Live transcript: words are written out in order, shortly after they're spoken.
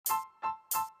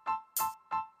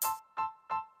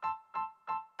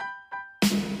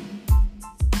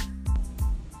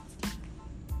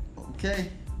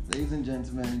Okay, ladies and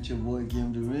gentlemen, it's your boy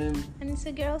Kim the Rim, And it's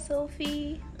a girl,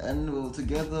 Sophie. and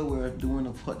together we're doing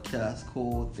a podcast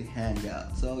called The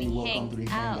Hangout. So you're welcome to the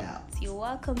Hangout. You're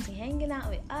welcome to hanging out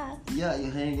with us. Yeah,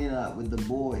 you're hanging out with the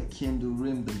boy Kim the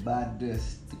Rim, the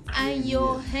baddest, the craziest. And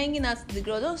you're hanging out with the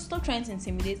girl. Don't stop trying to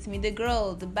intimidate me. The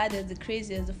girl, the baddest, the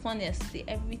craziest, the funniest, the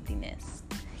everythingness.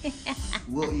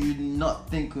 What you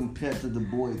not think compared to the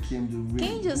boy Kim the Rim?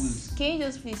 Can you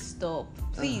just please stop?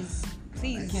 Please. I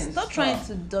Please can't stop trying stop.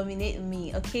 to dominate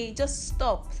me, okay? Just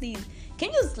stop, please. Can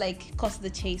you just cut the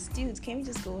chase, dude? Can we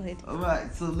just go ahead?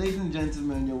 Alright, so ladies and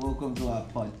gentlemen, you're welcome to our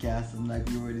podcast. And like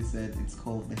we already said, it's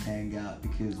called The Hangout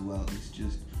because, well, it's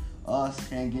just us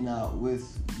hanging out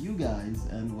with you guys.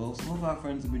 And, well, some of our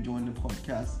friends will be joining the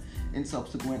podcast in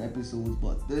subsequent episodes,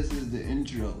 but this is the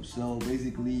intro. So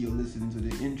basically, you're listening to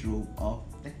the intro of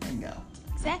The Hangout.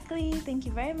 Exactly. Thank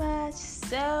you very much.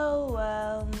 So,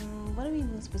 what are we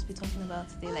even supposed to be talking about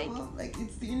today? Well,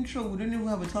 it's the intro. We don't even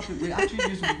have a topic. We're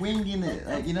actually just winging it.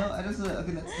 I just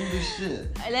okay, let's do this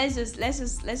shit.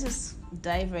 Let's just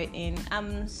dive right in.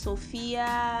 I'm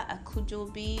Sophia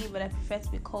Akujobi, but I prefer to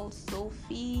be called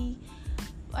Sophie.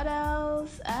 What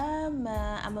else? I'm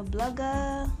a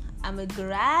blogger. I'm a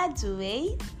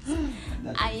graduate.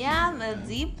 I am a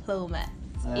diplomat.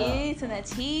 It's an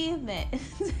achievement.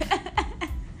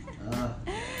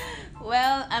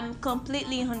 Well, I'm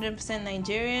completely 100%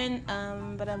 Nigerian,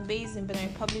 but I'm based in Benin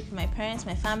Republic with my parents,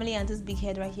 my family, and this big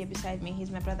head right here beside me. He's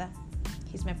my brother.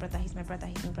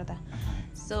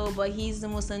 So, but he's the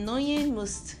most annoying,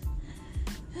 It's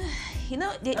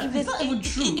not even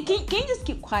true. Can you just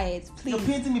keep quiet, please? You're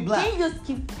painting me black. Can you just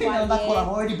keep Paint me quiet? black while I'm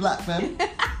already black, fam.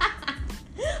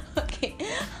 Okay,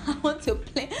 I want to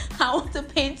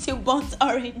paint you burnt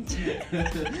orange.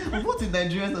 What in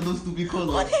Nigerians are those stupid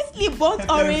colors? Honestly, burnt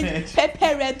Pepper orange, red.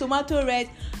 pepper red, tomato red,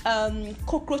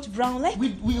 cockroach brown.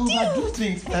 We overdo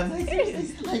things, fam. Like,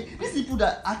 seriously, like these people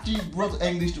that actually brought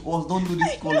English to us don't do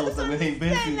these colors that we're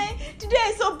inventing. Today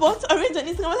I saw burnt orange on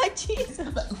Instagram. I was like,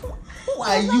 Jesus. Like, who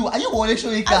are you? Are you Wole I'm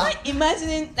Soyinka? not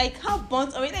imagining how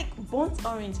burnt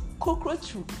orange,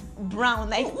 cockroach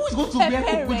brown, Who's going to wear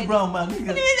cockroach brown, man?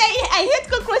 Anyway, I hate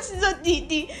cockroaches. So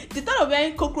the thought of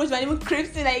wearing cockroach and even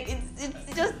creeps me,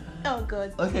 it's just, oh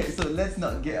god. Okay, so let's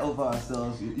not get over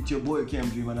ourselves. It's your boy Kim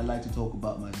Dream, and I like to talk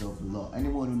about myself a lot.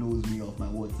 Anyone who knows me off my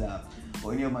WhatsApp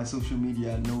or any of my social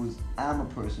media knows I'm a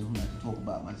person who likes to talk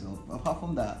about myself. Apart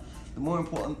from that, the more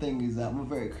important thing is that I'm a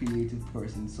very creative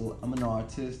person. So I'm an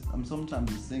artist. I'm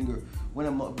sometimes a singer when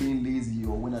I'm not being lazy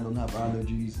or when I don't have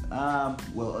allergies.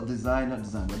 A designer,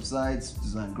 design websites,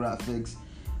 design graphics.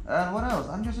 And what else?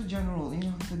 I'm just a general,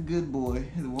 the good boy,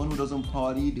 the one who doesn't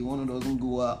party, the one who doesn't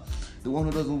go out, the one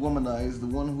who doesn't womanize, the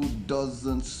one who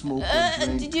doesn't smoke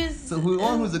and drink. The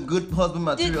one who's a good husband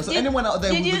material. So anyone out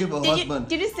there who's looking for a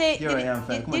husband, here I am,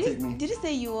 fam. Come on, take me. Did you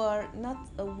say you are not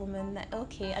a woman?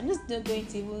 Okay, I'm just not going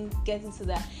to even get into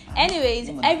that. Anyways,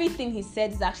 everything he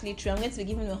said is actually true. I'm going to be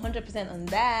giving him 100% on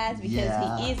that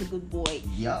because he is a good boy.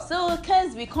 Yeah. So,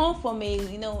 because we come from a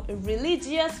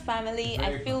religious family,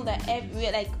 I feel that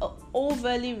we're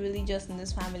overly religious in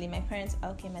this family. My parents,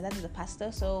 my dad is a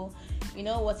pastor, so you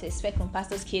know what to expect from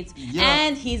pastor's kids. Yeah.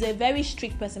 And he's a very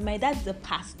strict person. My dad's a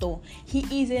pastor.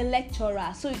 He is a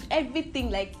lecturer. So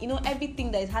everything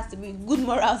everything that has to be good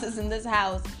morals is in this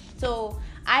house. So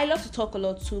I love to talk a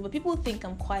lot too, but people think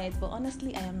I'm quiet, but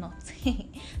honestly I am not.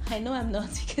 I know I'm not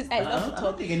because I love to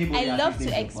talk. I love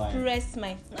to express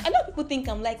I know people think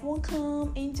I'm like one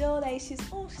calm angel, she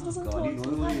doesn't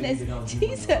talk.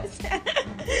 Jesus.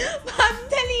 But I'm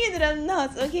telling you that I'm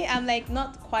not, okay? I'm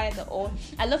not quiet at all.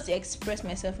 I love to express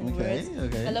myself in words.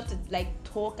 Okay. I love to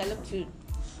talk. I love to.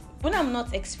 When I'm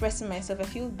not expressing myself, I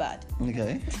feel bad.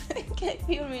 Okay. I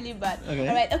feel really bad. Okay.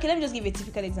 All right. Okay. Let me just give you a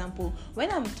typical example.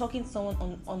 When I'm talking to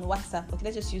someone on WhatsApp, okay,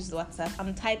 let's just use the WhatsApp.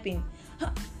 I'm typing.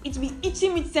 It's be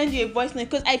itching me to send you a voice note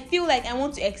because I feel like I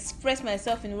want to express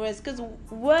myself in words. Because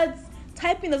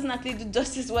typing doesn't actually do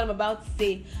justice to what I'm about to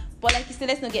say. But like you said,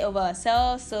 let's not get over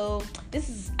ourselves. So this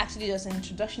is actually just an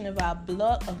introduction of our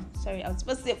blog. Oh, sorry, I was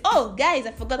supposed to say, guys,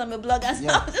 I forgot I'm a blogger. So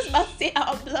I was just about to say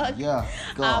our blog. Yeah,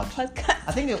 God. Our podcast.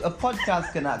 I think a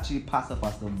podcast can actually pass off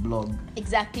as a blog.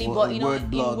 Exactly, Or but a in word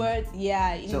blog. words,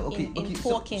 yeah, in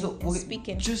talking, so, in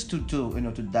speaking. Just to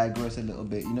digress a little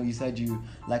bit, you said you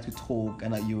like to talk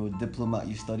and that you're a diplomat.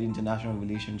 You study international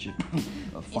relationship,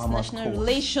 International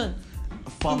relation,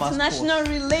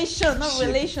 not Ship.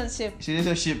 relationship.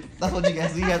 Relationship. That's what you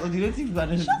guys do. You don't think about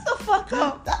it. Shut the fuck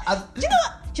up. Do you know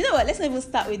what? Do you know what? Let's not even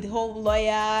start with the whole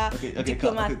lawyer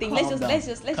diploma thing. Let's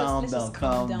just calm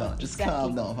down. Just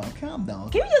calm down, fam. Calm down.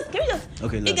 Can we just?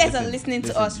 Okay, you guys are listening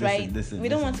to us, right? We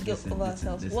don't want to get over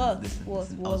ourselves. What? I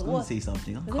was going to say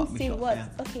something. We're going to say what?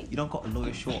 Okay. You don't cut a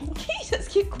lawyer short. Can you just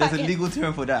keep quiet? There's a legal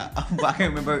term for that, but I can't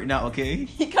remember it now. Okay.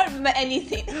 You can't remember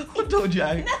anything. Who told you?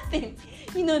 Nothing.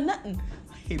 You know nothing.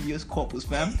 Habeas corpus,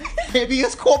 fam.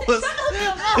 Habeas corpus.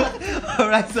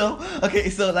 Alright, so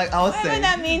like I was saying. What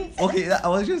that means? Okay, I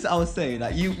was saying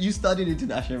that you studied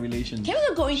international relations. Can we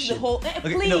not go into the whole?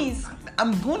 Please. No,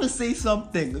 I'm going to say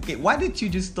something. Okay, why didn't you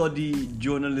just study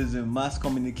journalism, mass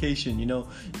communication? You know,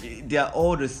 they are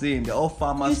all the same. They're all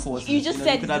farmers courses. You just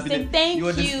said the same. Thank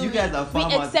you. You guys are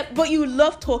farmers. But you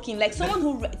love talking. Like someone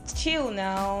who chill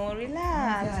now,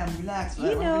 relax. Yeah, I'm relaxed.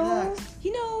 Right?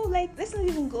 You know, like let's not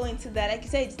even go into that. Like you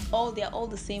said, they're all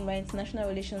the same, right? International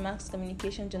relations, mass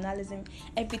communication, journalism,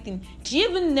 everything. Do you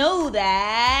even know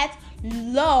that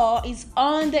law is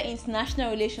under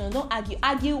international relations? Don't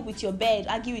argue with your bed,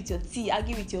 argue with your tea,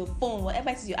 argue with your phone, whatever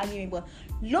it is you're arguing, but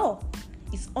law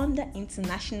is under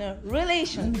international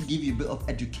relations. Let me give you a bit of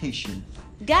education.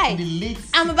 Guys,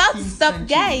 I'm about to stop, century,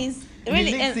 guys.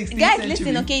 Really, guys,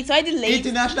 listen. Okay, it's already late.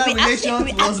 International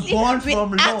relations was born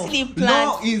from law. Actually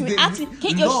planned.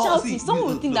 You're shouting. Someone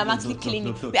will think that I'm actually killing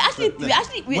you. We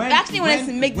actually wanted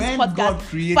to make this podcast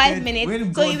 5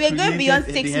 minutes, so we're going beyond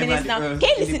 6 minutes now. Can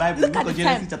you listen? Look at the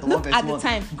time. Look at the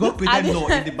time. God created law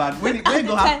in the Bible. When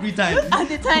God have free time. Look at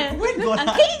the time. And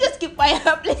can you just keep quiet,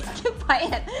 please?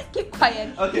 Keep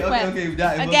quiet. Okay.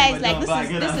 Guys, like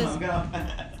this is.